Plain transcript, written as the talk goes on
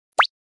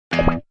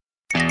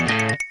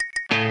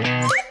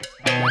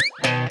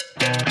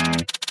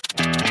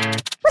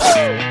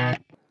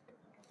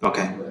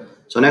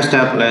So next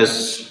step,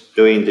 let's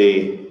doing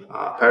the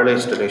parallel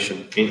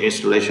installation. In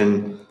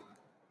installation,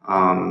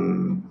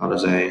 how to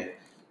say,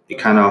 the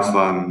kind of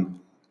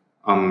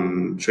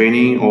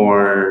training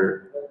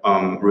or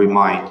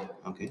remind.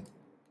 Okay.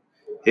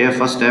 Here,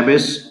 first step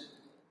is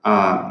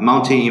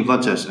mounting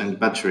inverters and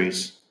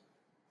batteries.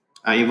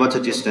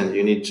 Inverter distance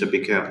you need to be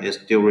careful is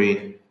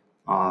during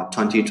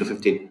 20 to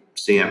 50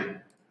 cm.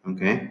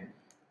 Okay.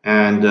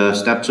 And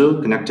step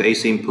 2, connect to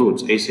AC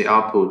input, AC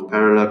output,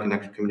 parallel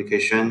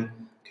communication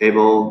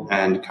cable,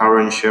 and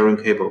current sharing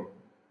cable.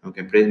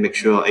 Okay, please make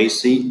sure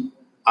AC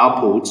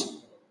output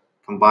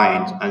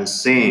combined and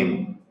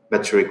same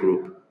battery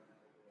group.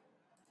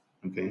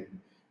 Okay,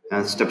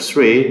 and step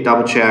 3,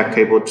 double check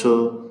cable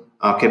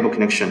cable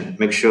connection.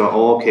 Make sure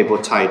all cable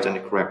tight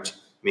and correct.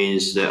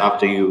 Means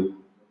after you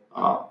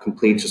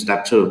complete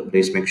step 2,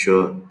 please make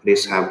sure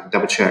have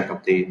double check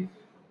of the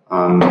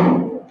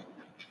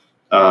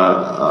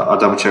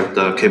double check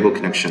the cable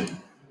connection.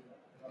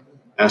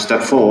 And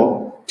step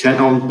 4, turn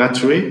on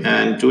battery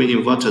and do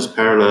inverters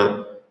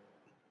parallel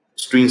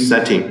string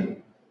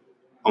setting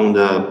on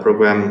the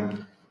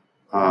program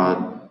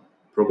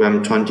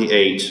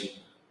 28.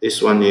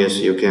 This one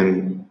is you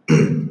can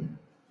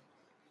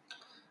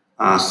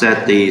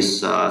set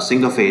these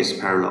single phase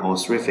parallel or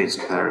 3-phase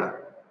parallel.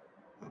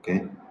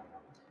 Okay,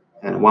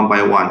 and one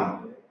by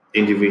one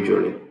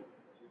individually.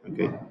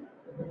 Okay.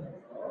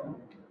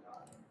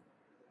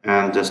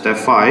 And step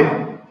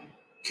 5,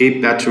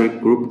 keep battery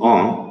group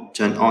on,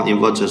 turn on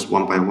inverters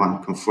one by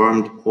one,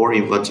 confirmed all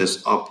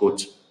inverters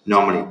output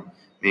normally.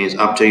 Means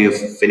after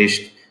you've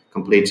finished,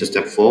 complete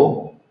step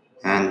 4,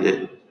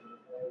 and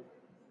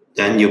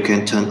then you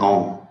can turn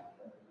on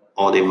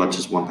all the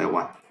inverters one by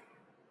one.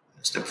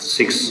 Step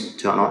 6,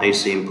 turn on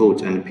AC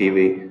input and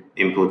PV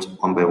input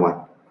one by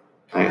one.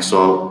 Right,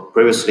 so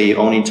previously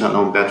only turn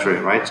on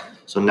battery, right?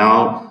 So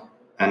now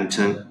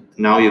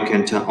you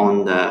can turn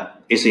on the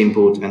AC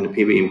input and the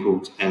PV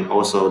input, and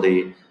also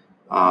the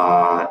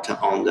turn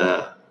on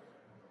the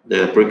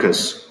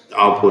breakers, the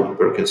output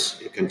breakers.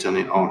 You can turn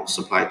it on,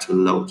 supply to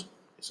load.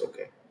 It's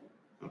okay.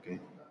 Okay.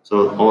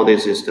 So all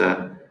this is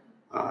the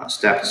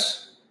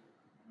steps.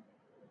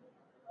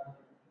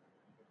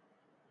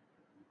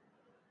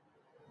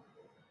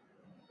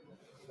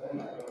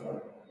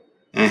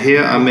 And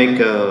here I make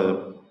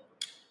a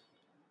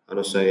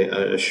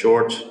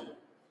short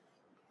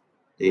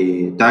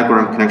the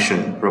diagram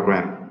connection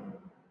program.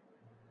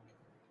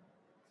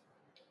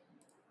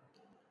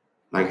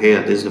 Like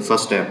here, this is the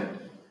first step,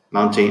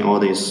 mounting all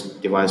these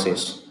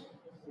devices.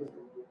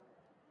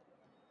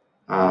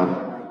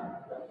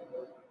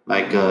 Like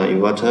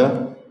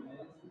inverter.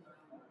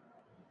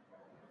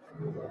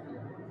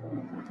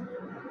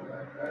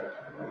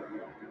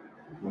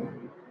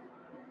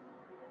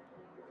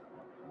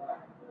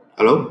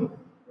 Hello?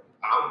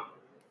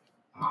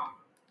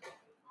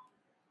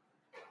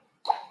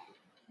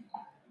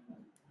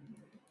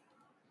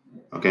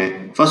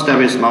 Okay, first step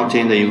is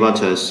mounting the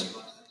inverters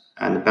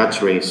and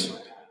batteries,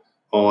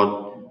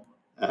 or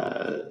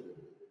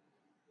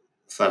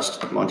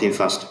mounting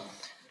first.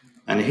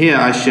 And here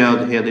I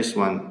showed here this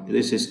one.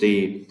 This is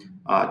the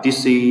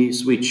DC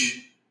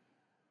switch.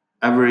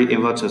 Every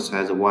inverter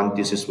has one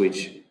DC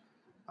switch.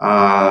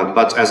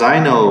 But as I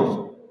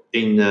know,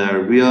 in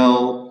the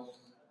real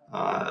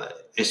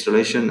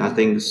installation, I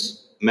think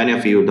many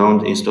of you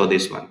don't install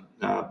this one.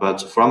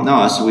 But from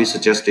us, we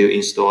suggest you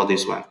install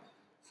this one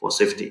for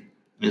safety.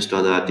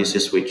 Install the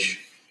DC switch.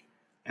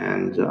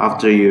 And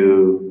after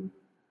you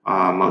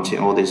mounting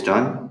all this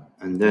done,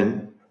 and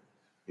then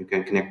you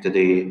can connect to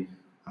the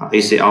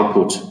AC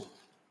output.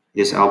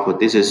 This output.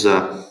 This is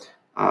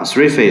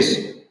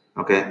 3-phase.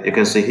 Okay, you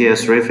can see here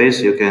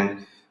 3-phase. You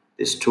can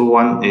this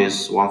 2-1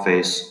 is 1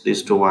 phase.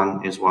 This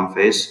 2-1 is 1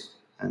 phase,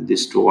 and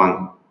this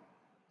 2-1,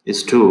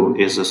 this 2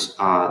 is a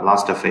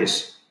last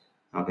phase.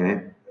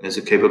 Okay, there's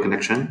a cable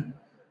connection,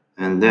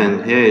 and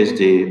then here is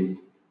the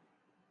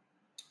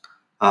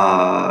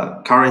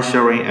current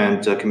sharing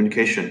and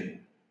communication,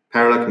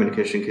 parallel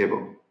communication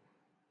cable,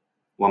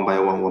 one by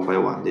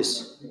one.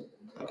 This,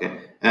 okay,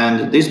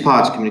 and this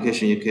part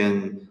communication you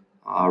can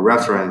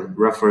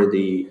refer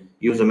the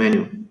user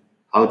manual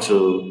how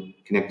to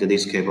connect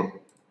this cable.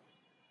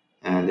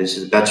 And this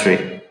is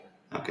battery.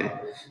 Okay,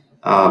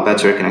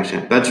 battery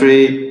connection.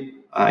 Battery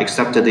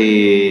accepted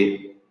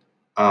this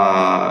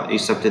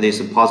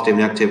positive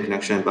negative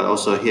connection, but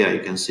also here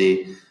you can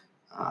see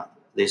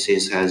this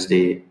has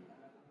the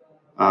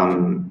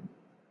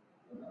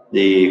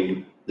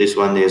this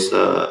one is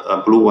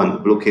a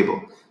blue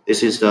cable.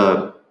 This is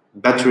the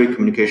battery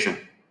communication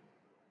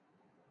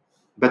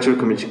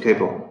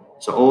cable.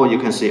 So all you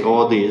can see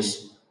all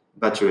these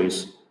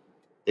batteries,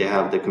 they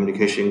have the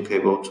communication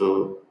cable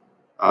to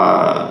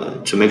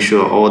make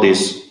sure all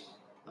these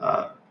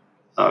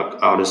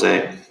how to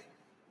say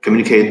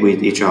communicate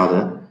with each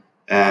other.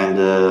 And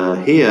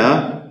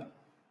here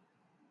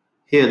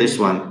this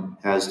one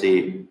has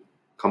the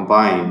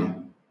combined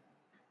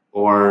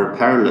or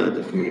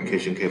parallel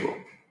communication cable,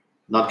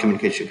 not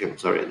communication cable,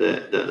 sorry,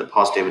 the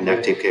positive and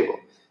negative cable,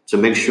 to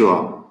make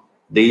sure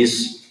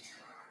these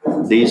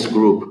this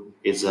group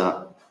is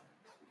a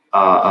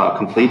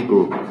complete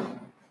group.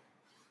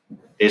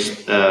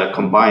 It's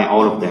combine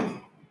all of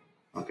them.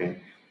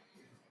 Okay.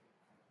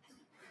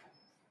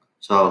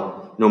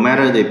 So no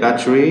matter the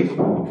battery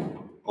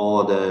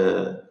or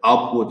the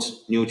output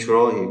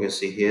neutral, you can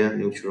see here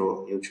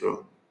neutral,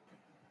 neutral.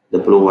 The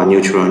blue one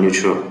neutral,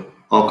 neutral,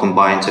 all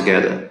combined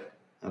together.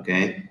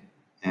 Okay,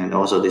 and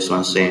also this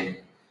one same.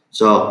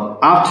 So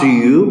after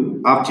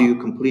you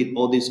complete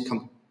all this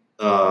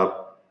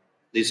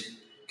this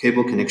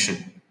cable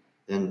connection,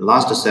 then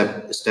last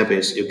step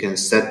is you can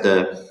set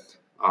the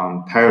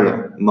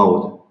parallel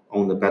mode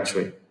on the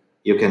battery.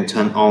 You can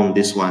turn on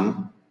this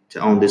one,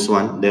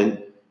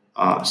 then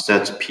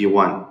set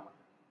P1,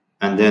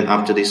 and then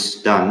after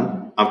this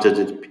done, after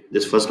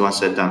this first one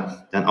set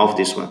done, then off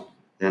this one,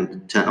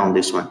 then turn on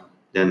this one,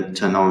 then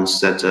turn on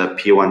set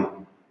P1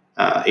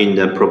 in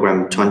the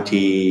program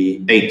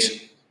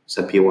 28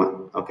 set P1.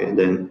 Okay,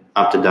 then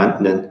after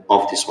done, then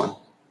off this one.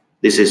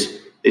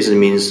 This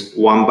means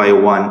one by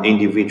one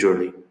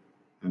individually.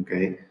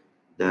 Okay,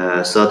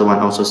 the third one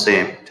also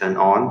same, turn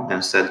on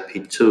and set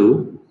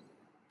P2,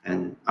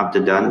 and after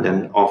done,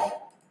 then off,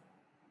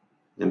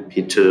 then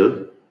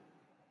P2,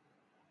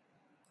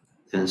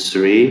 then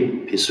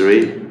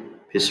P3.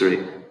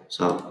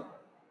 So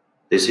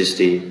this is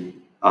the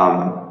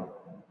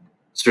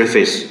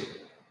three-phase.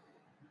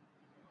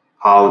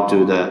 How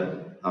do the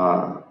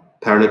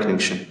parallel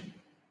connection?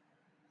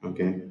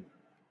 Okay.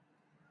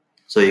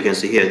 So you can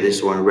see here,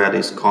 this one red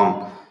is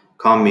COM.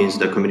 COM means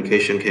the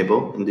communication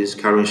cable, and this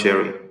current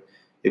sharing.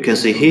 You can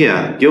see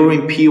here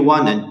during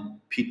P1 and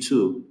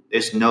P2,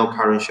 there's no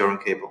current sharing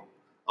cable.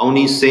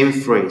 Only same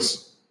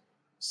phrase,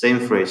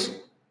 P1,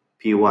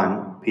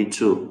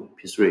 P2,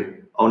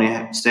 P3.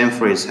 Only same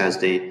phrase has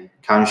the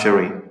current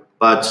sharing,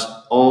 but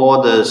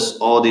all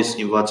these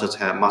inverters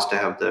must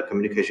have the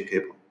communication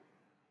cable.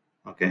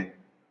 Okay,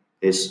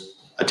 is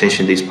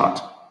attention this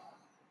part.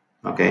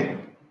 Okay,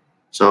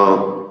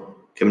 so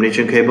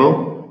communication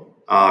cable,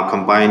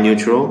 combine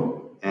neutral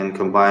and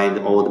combine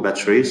all the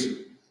batteries.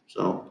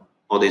 So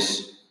all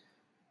these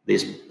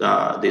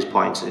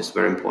points is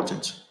very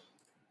important.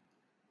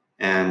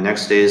 And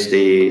next is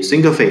the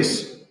single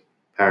phase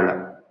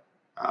parallel.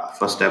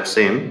 First step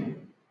same,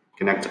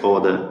 connect all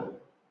the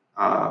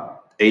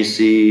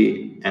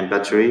AC and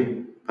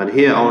battery, but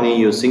here only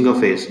use single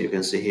phase. You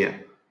can see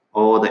here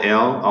all the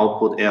L,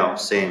 output L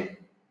same,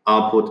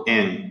 output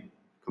N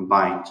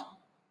combined.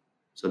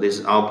 So this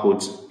is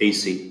output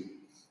AC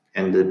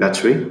and the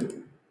battery,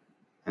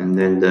 and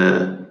then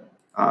the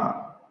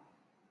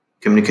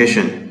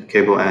communication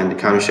cable and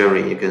current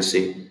sharing. You can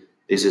see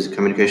this is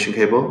communication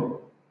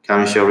cable,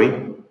 current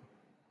sharing.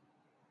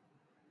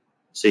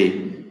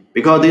 See,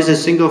 because this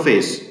is single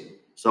phase,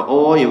 so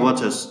all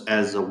inverters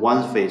as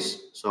one phase.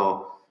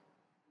 So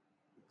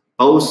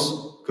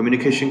both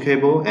communication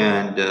cable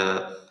and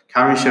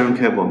current sharing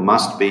cable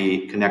must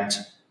be connect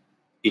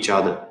each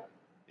other.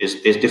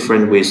 It's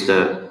different with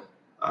the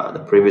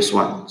previous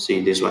one. See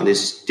this one,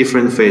 this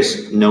different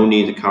phase, no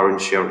need current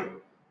sharing.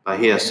 But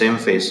here same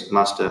phase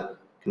must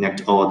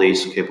connect all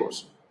these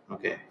cables.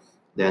 Okay.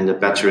 Then the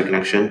battery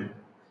connection,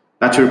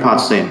 battery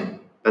part same.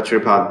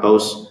 Battery part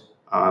both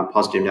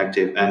positive,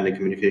 negative, and the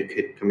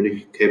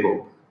communication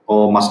cable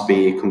all must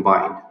be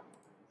combined.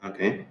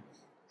 Okay.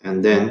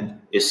 And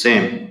then it's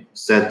same.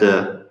 Set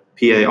the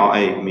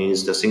PARA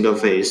means the single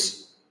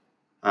phase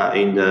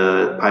in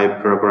the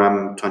pipe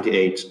program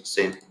 28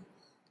 same.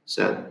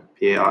 Set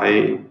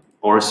PARA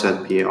or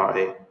set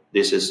PARA.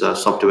 This is a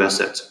software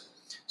set.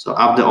 So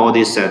after all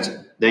this set,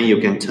 then you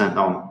can turn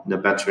on the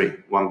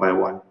battery one by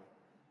one.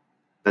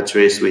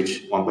 Battery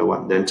switch one by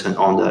one, then turn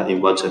on the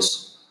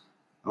inverters.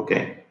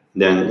 Okay.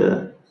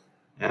 Then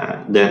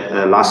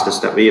the last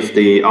step, if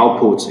the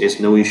output is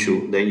no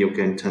issue, then you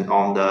can turn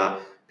on the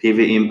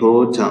PV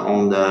input, turn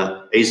on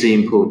the AC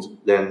input,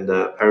 then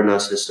the parallel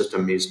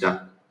system is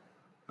done.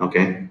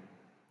 Okay.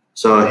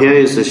 So here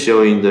is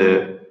showing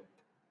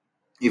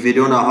if you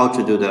don't know how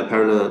to do the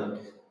parallel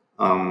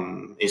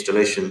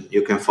installation,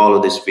 you can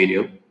follow this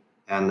video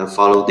and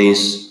follow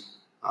these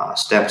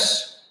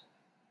steps.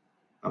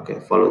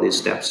 Okay, follow these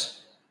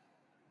steps.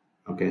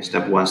 Okay,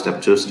 step 1,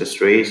 step 2, step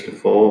 3, step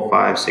 4,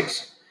 5,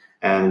 6,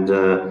 and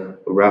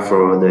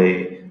refer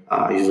the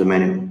user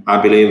manual.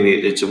 I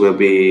believe it will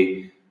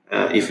be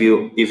if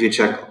you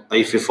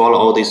follow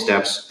all these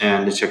steps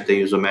and check the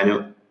user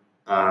manual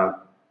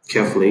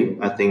carefully.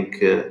 I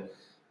think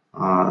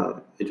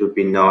it would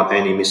be not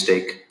any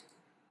mistake.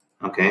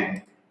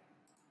 Okay.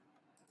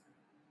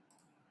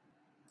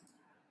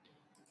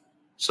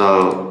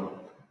 So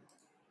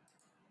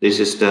this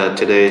is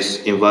today's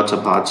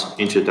inverter part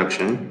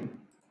introduction.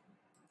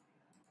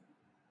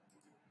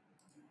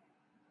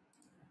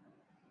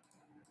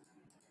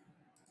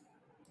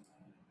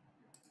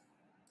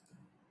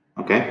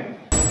 Okay.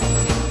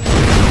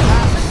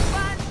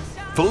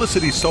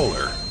 Felicity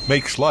Solar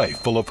makes life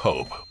full of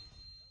hope.